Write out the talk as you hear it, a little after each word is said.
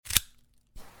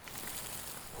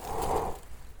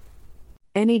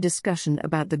Any discussion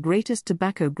about the greatest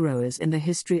tobacco growers in the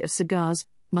history of cigars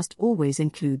must always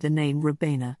include the name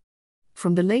Robaina.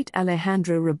 From the late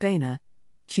Alejandro Robaina,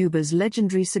 Cuba's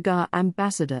legendary cigar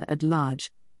ambassador at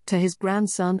large, to his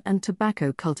grandson and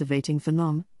tobacco cultivating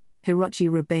phenom, Hiroshi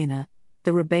Robaina,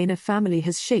 the Robaina family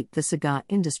has shaped the cigar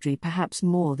industry perhaps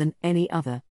more than any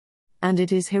other. And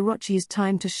it is Hiroshi's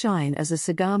time to shine as a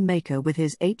cigar maker with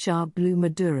his HR Blue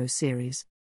Maduro series.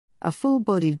 A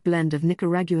full-bodied blend of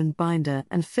Nicaraguan binder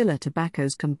and filler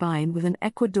tobaccos combine with an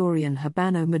Ecuadorian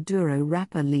Habano Maduro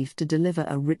wrapper leaf to deliver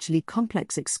a richly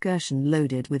complex excursion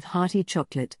loaded with hearty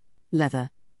chocolate,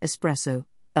 leather, espresso,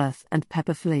 earth and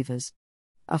pepper flavors.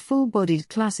 A full-bodied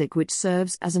classic which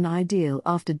serves as an ideal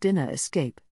after-dinner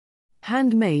escape.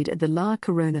 Handmade at the La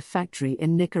Corona factory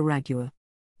in Nicaragua.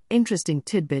 Interesting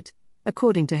tidbit,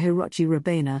 according to Hiroshi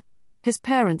Robaina, his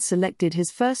parents selected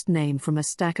his first name from a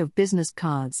stack of business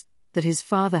cards that his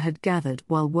father had gathered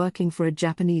while working for a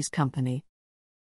Japanese company.